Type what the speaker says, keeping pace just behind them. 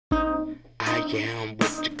am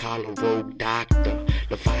what you call a rogue doctor.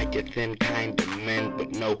 Leviathan kind of men,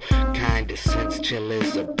 but no kind of sense. Chill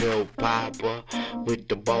as a Bill Popper with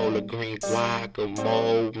the bowl of green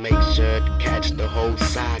guacamole. Make sure to catch the whole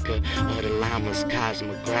saga of the llama's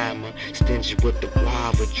cosmic grammar. Stingy with the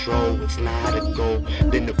guava troll, it's not a goal.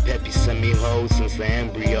 Been a peppy semi-ho since the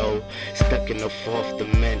embryo. Stuck in the fourth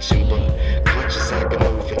dimension, but conscious I can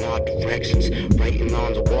move in all directions. Writing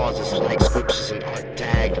on the walls, it's like scriptures and art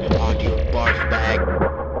tag. Audio barf bag.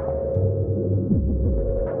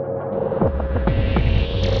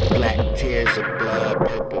 Black tears of blood,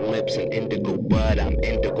 purple lips and indigo bud. I'm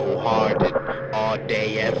indigo hearted, all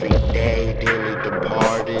day, every day. Dearly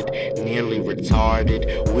departed, nearly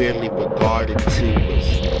retarded, weirdly regarded too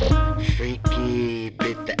as freaky.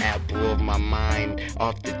 Bit the apple of my mind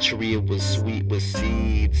off the tree, it was sweet with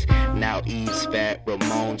seeds. Now Eve's fat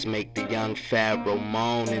Ramones make the young pharaoh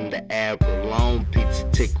moan in the air alone. Pizza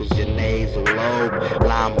tickles your nasal lobe.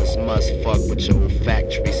 Llamas must fuck with your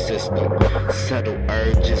olfactory system. Subtle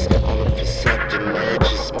urges, all of a sudden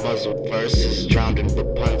urges. Muzzled verses drowned in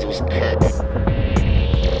Rapunzel's curtain.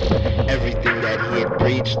 Everything that he had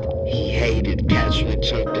preached, he hated. Casually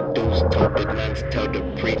chunked the deuce, told the nuns, told the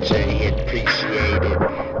preacher he appreciated.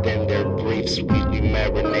 Then their brief, sweetly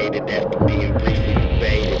marinated after being briefly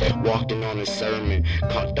debated. Walked in on a sermon,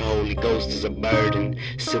 caught the Holy Ghost as a burden.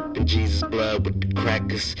 Sipping Jesus' blood with the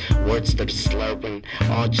crackers, words that are slurring.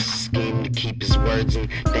 All just a scheme to keep his words in.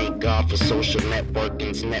 Thank God for social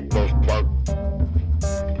networking's net worth work.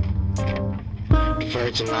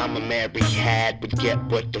 Virgin Llama Mary had would get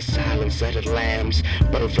what the silence of the lambs.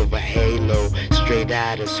 Birth of a halo, straight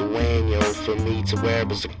out of Sueño. For me to wear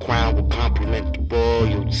as a crown will compliment the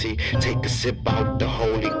royalty. Take a sip out the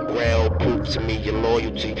holy grail, prove to me your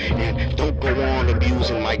loyalty. And don't go on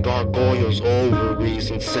abusing my gargoyles'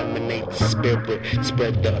 ovaries. Inseminate the spirit,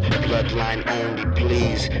 spread the bloodline only,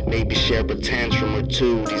 please. Maybe share a tantrum or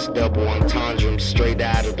two. These double entendres straight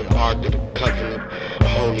out of the Ark of the Covenant.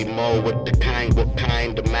 Holy mo, what the kind, what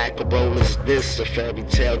kind of mackerel is this? A fairy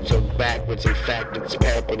tale told backwards, in fact it's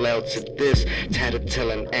parallel to this.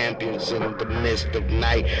 Tattletale ambience in the midst of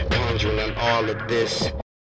night, pondering on all of this.